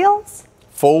 For Reels?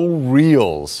 Faux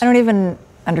Reels. I don't even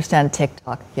understand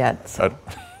TikTok yet. So.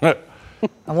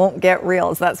 I won't get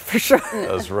Reels, that's for sure.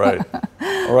 That's right.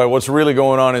 All right, what's really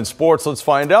going on in sports? Let's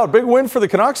find out. Big win for the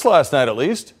Canucks last night, at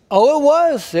least. Oh, it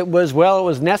was. It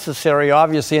was necessary,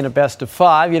 obviously, in a best of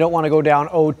 5. You don't want to go down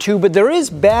 0-2. But there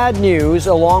is bad news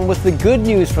along with the good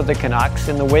news for the Canucks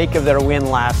in the wake of their win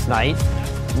last night.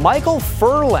 Michael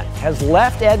Ferland has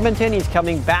left Edmonton. He's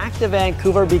coming back to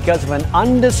Vancouver because of an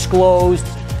undisclosed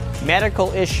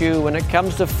medical issue. When it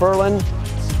comes to Ferland,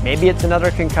 maybe it's another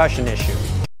concussion issue.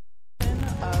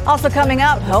 Also coming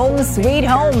up, Home Sweet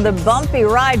Home, the bumpy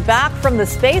ride back from the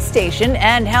space station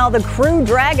and how the Crew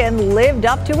Dragon lived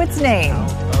up to its name.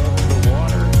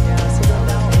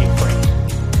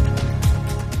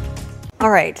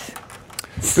 All right.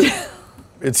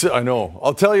 I know.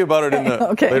 I'll tell you about it in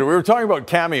the later. We were talking about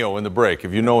Cameo in the break,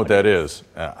 if you know what that is.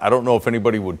 I don't know if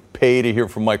anybody would pay to hear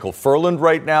from Michael Ferland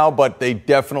right now, but they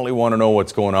definitely want to know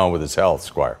what's going on with his health,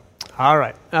 Squire. All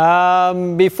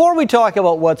right. Before we talk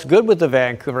about what's good with the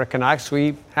Vancouver Canucks,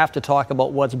 we have to talk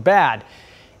about what's bad,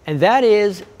 and that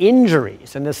is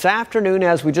injuries. And this afternoon,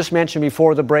 as we just mentioned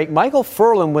before the break, Michael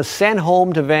Ferland was sent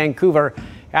home to Vancouver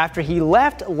after he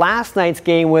left last night's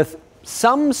game with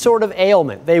some sort of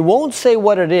ailment. They won't say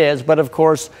what it is, but of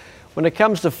course, when it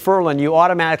comes to Ferland, you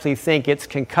automatically think it's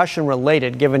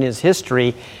concussion-related, given his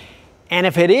history. And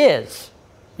if it is,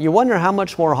 you wonder how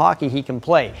much more hockey he can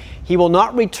play. He will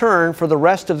not return for the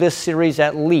rest of this series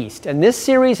at least. And this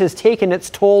series has taken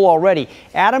its toll already.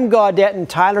 Adam Gaudette and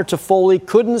Tyler Toffoli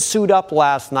couldn't suit up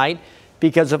last night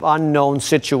because of unknown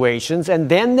situations. And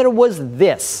then there was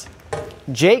this.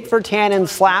 Jake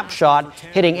Virtanen's slap shot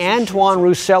hitting Antoine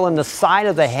Roussel in the side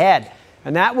of the head.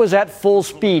 And that was at full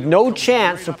speed. No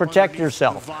chance to protect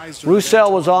yourself.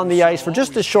 Roussel was on the ice for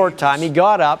just a short time. He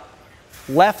got up,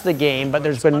 left the game, but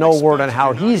there's been no word on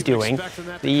how he's doing.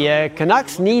 The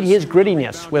Canucks need his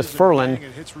grittiness with Ferland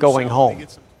going home.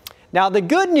 Now, the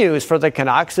good news for the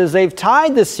Canucks is they've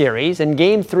tied the series in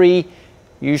Game 3.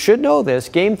 You should know this.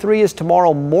 Game 3 is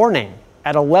tomorrow morning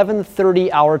at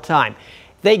 11:30 our time.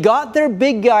 They got their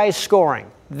big guys scoring.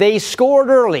 They scored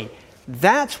early.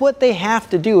 That's what they have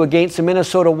to do against the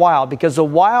Minnesota Wild, because the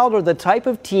Wild are the type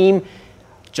of team,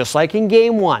 just like in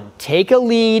Game 1, take a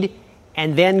lead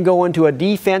and then go into a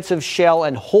defensive shell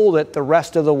and hold it the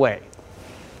rest of the way.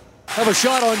 Have a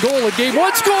shot on goal in Game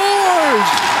 1. Scores!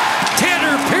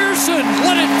 Tanner Pearson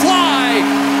let it fly,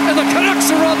 and the Canucks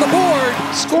are on the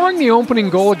board. Scoring the opening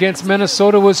goal against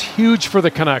Minnesota was huge for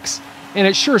the Canucks, and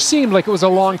it sure seemed like it was a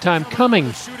long time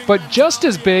coming. But just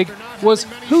as big was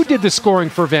who did the scoring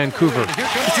for Vancouver. Here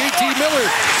comes J.T. Miller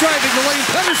driving the lane.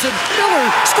 Pettersson,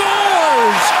 Miller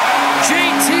scores!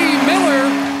 J.T.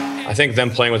 Miller. I think them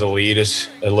playing with a lead is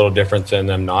a little different than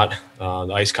them not.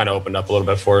 The ice kind of opened up a little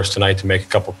bit for us tonight to make a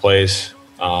couple plays.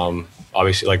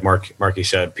 Obviously, like Marky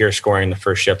said, Pierce scoring in the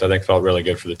first shift, I think felt really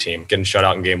good for the team. Getting shut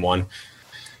out in Game 1,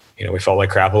 we felt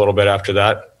like crap a little bit after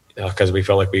that because we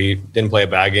felt like we didn't play a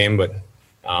bad game, but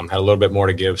had a little bit more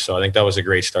to give. So I think that was a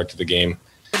great start to the game.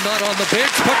 Not on the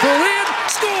bench, but Berlin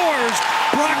scores!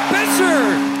 Brock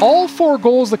Besser! All 4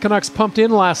 goals the Canucks pumped in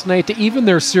last night to even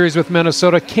their series with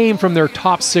Minnesota came from their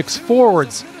top 6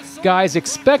 forwards. Guys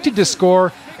expected to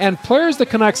score, and players the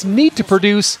Canucks need to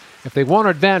produce if they want to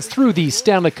advance through the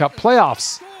Stanley Cup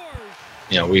playoffs.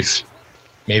 We've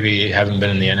maybe haven't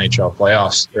been in the NHL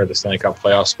playoffs or the Stanley Cup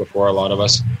playoffs before, a lot of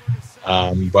us.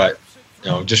 But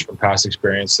just from past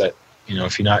experience, that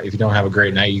if you don't have a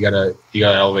great night, you gotta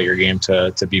elevate your game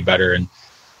to be better, and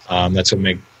that's what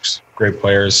makes great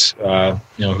players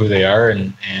who they are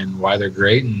and why they're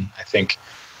great. And I think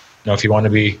if you want to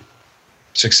be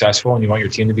successful and you want your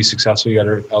team to be successful, you got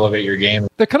to elevate your game.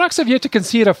 The Canucks have yet to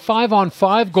concede a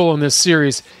 5-on-5 goal in this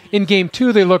series. In Game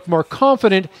 2, they looked more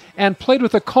confident and played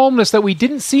with a calmness that we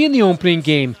didn't see in the opening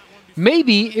game.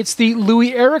 Maybe it's the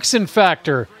Louis Eriksson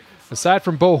factor. Aside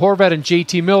from Bo Horvat and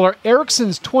JT Miller,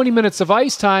 Eriksson's 20 minutes of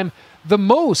ice time, the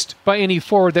most by any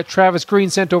forward that Travis Green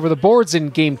sent over the boards in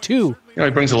Game 2. He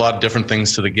brings a lot of different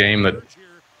things to the game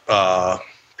that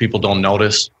people don't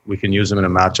notice. We can use him in a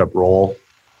matchup role.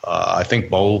 I think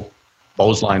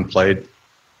Bo's line played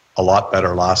a lot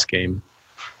better last game.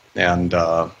 And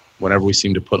whenever we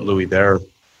seem to put Louis there,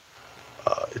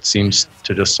 it seems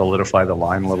to just solidify the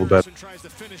line a little bit.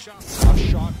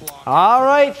 All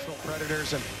right.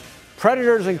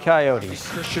 Predators and Coyotes.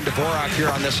 Christian Dvorak here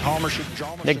on this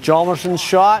Nick Hjalmarsson's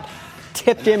shot,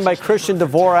 tipped in by Christian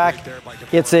Dvorak.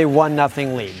 It's a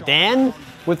 1-0 lead. Then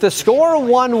With the score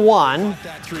 1-1,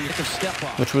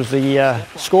 which was the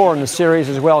score in the series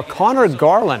as well, Connor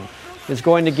Garland is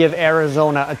going to give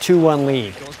Arizona a 2-1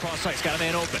 lead.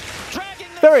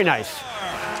 Very nice.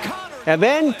 And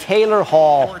then Taylor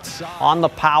Hall on the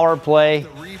power play.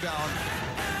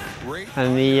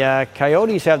 And the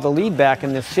Coyotes have the lead back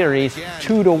in this series,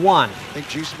 2-1.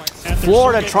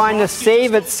 Florida trying to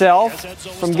save itself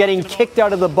from getting kicked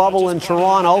out of the bubble in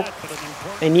Toronto.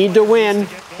 They need to win.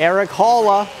 Eric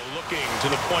Holla.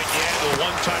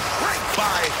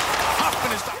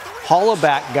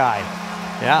 Hollaback guy.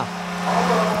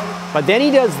 Yeah. But then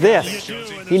he does this.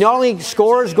 He not only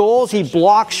scores goals, he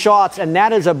blocks shots, and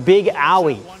that is a big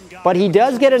owie. But he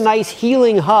does get a nice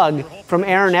healing hug from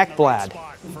Aaron Ekblad.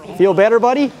 Feel better,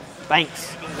 buddy?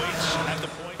 Thanks.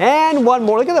 And one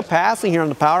more. Look at the passing here on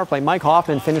the power play. Mike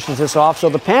Hoffman finishes this off. So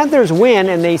the Panthers win,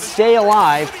 and they stay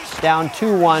alive, down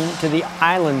 2-1 to the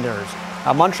Islanders.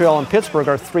 Montreal and Pittsburgh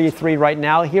are 3-3 right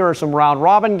now. Here are some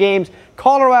round-robin games.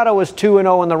 Colorado is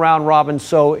 2-0 in the round-robin,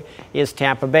 so is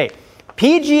Tampa Bay.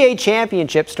 PGA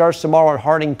Championship starts tomorrow at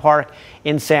Harding Park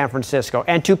in San Francisco.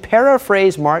 And to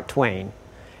paraphrase Mark Twain,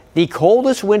 the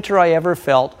coldest winter I ever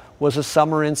felt was a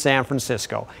summer in San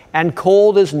Francisco. And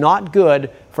cold is not good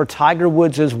for Tiger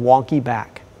Woods' wonky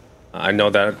back. I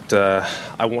know that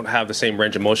I won't have the same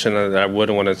range of motion that I would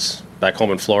when it's back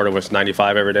home in Florida where it's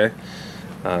 95 every day.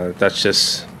 That's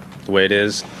just the way it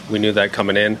is. We knew that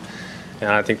coming in. And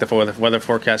I think the weather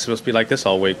forecast is supposed to be like this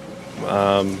all week.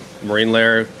 Marine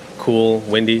layer, cool,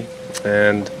 windy,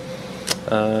 and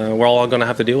we're all going to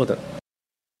have to deal with it.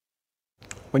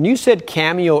 When you said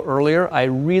cameo earlier, I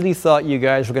really thought you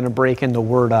guys were going to break in the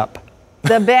Word Up.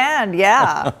 The band,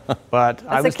 yeah. But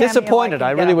I was disappointed.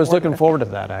 I really was looking forward to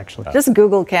that, actually. Just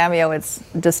Google Cameo. It's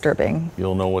disturbing.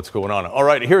 You'll know what's going on. All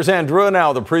right, here's Andrea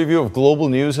now, the preview of Global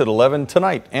News at 11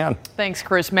 tonight. Ann. Thanks,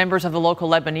 Chris. Members of the local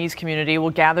Lebanese community will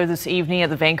gather this evening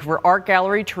at the Vancouver Art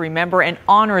Gallery to remember and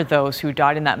honor those who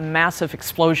died in that massive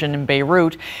explosion in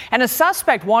Beirut. And a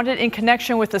suspect wanted in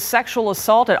connection with the sexual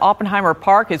assault at Oppenheimer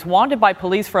Park is wanted by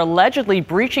police for allegedly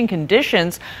breaching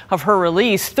conditions of her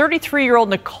release. 33-year-old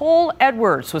Nicole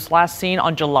Edwards was last seen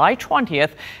on July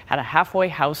 20th at a halfway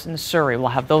house in Surrey. We'll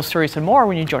have those stories and more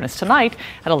when you join us tonight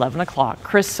at 11 o'clock.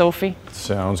 Chris, Sophie.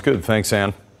 Sounds good. Thanks,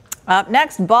 Ann. Up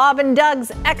next, Bob and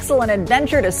Doug's excellent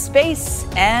adventure to space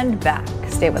and back.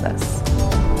 Stay with us.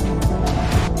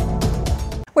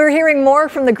 We're hearing more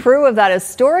from the crew of that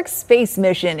historic space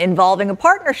mission involving a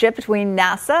partnership between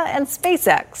NASA and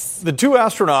SpaceX. The two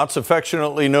astronauts,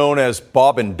 affectionately known as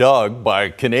Bob and Doug by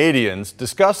Canadians,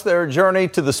 discussed their journey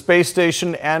to the space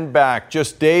station and back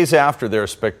just days after their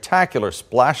spectacular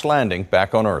splash landing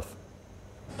back on Earth.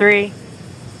 3,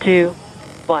 2,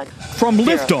 1. From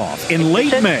liftoff in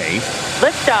late May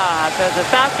Liftoff of the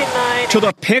Falcon 9 to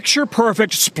the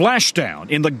picture-perfect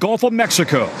splashdown in the Gulf of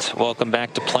Mexico. Welcome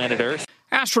back to planet Earth.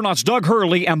 Astronauts Doug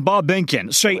Hurley and Bob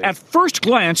Behnken say at first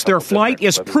glance their flight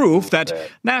is proof that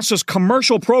NASA's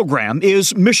commercial program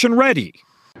is mission ready.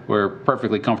 We're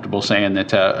perfectly comfortable saying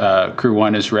that Crew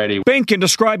 1 is ready. Behnken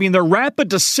describing their rapid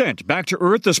descent back to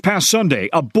Earth this past Sunday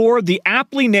aboard the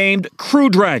aptly named Crew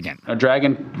Dragon. A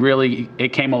Dragon really,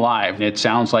 it came alive. It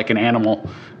sounds like an animal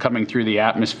coming through the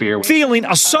atmosphere. Feeling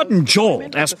a sudden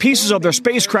jolt as pieces of their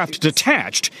spacecraft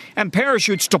detached and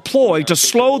parachutes deployed to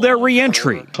slow their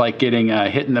re-entry. It's like getting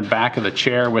hit in the back of the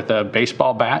chair with a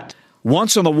baseball bat.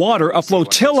 Once in the water, a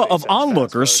flotilla of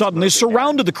onlookers suddenly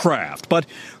surrounded the craft. But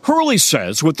Hurley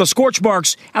says with the scorch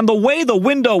marks and the way the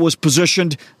window was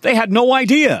positioned, they had no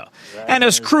idea. And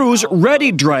as crews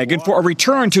readied Dragon for a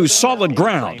return to solid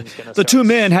ground, the two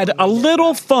men had a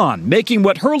little fun making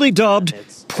what Hurley dubbed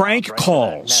prank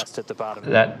calls.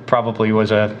 That probably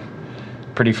was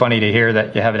pretty funny to hear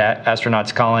that you have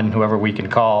astronauts calling whoever we can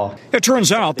call. It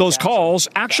turns out those calls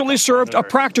actually served a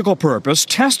practical purpose,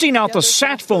 testing out the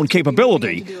sat phone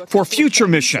capability for future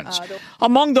missions.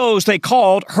 Among those, they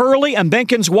called Hurley and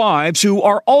Behnken's wives, who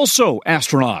are also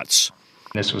astronauts.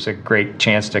 This was a great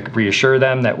chance to reassure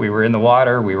them that we were in the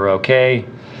water, we were okay.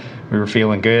 We were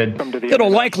feeling good. It'll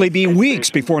likely be weeks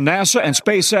before NASA and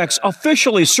SpaceX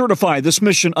officially certify this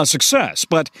mission a success,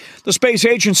 but the space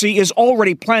agency is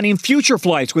already planning future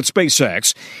flights with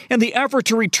SpaceX in the effort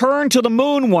to return to the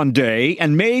moon one day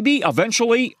and maybe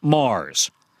eventually Mars.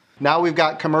 Now we've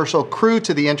got commercial crew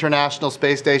to the International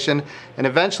Space Station, and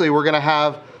eventually we're going to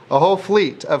have a whole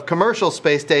fleet of commercial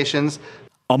space stations.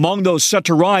 Among those set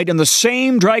to ride in the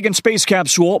same Dragon space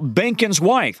capsule, Behnken's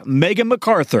wife, Megan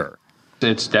MacArthur.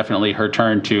 It's definitely her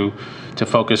turn to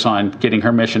focus on getting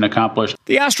her mission accomplished.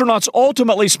 The astronauts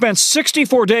ultimately spent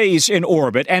 64 days in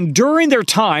orbit, and during their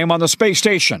time on the space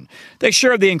station, they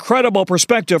shared the incredible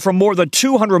perspective from more than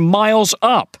 200 miles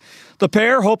up. The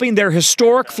pair hoping their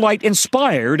historic flight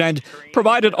inspired and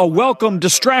provided a welcome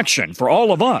distraction for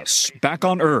all of us back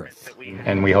on Earth.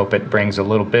 And we hope it brings a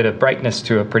little bit of brightness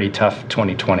to a pretty tough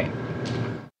 2020.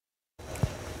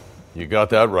 You got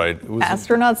that right. It was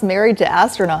astronauts married to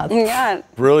astronauts. Yeah.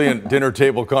 Brilliant dinner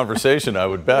table conversation, I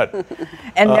would bet.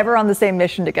 And never on the same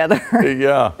mission together.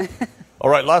 Yeah. All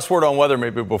right, last word on weather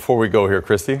maybe before we go here,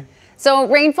 Christy. So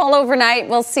rainfall overnight,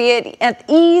 we'll see it at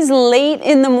ease late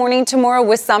in the morning tomorrow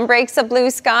with some breaks of blue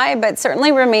sky, but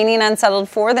certainly remaining unsettled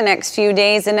for the next few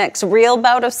days. The next real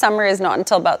bout of summer is not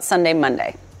until about Sunday,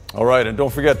 Monday. All right, and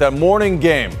don't forget that morning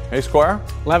game. Hey, Squire?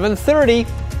 11:30.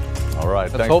 All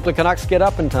right. Let's hope the Canucks get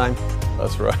up in time.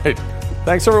 That's right.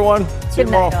 Thanks, everyone. See you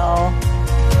tomorrow. Good night, all.